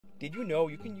Did you know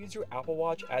you can use your Apple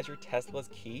Watch as your Tesla's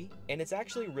key? And it's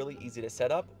actually really easy to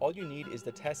set up. All you need is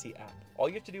the Tessie app. All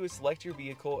you have to do is select your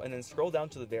vehicle and then scroll down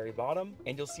to the very bottom,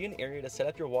 and you'll see an area to set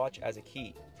up your watch as a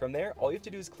key. From there, all you have to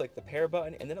do is click the pair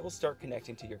button, and then it will start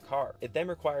connecting to your car. It then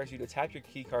requires you to tap your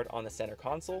key card on the center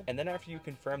console, and then after you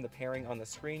confirm the pairing on the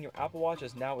screen, your Apple Watch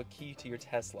is now a key to your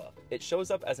Tesla. It shows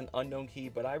up as an unknown key,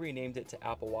 but I renamed it to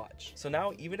Apple Watch. So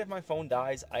now, even if my phone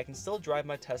dies, I can still drive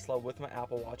my Tesla with my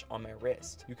Apple Watch on my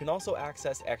wrist. You can also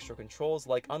access extra controls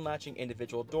like unlatching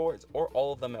individual doors or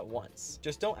all of them at once.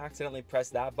 Just don't accidentally press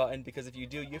that button, because if you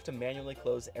do, you have to manually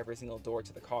close every single door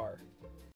to the car.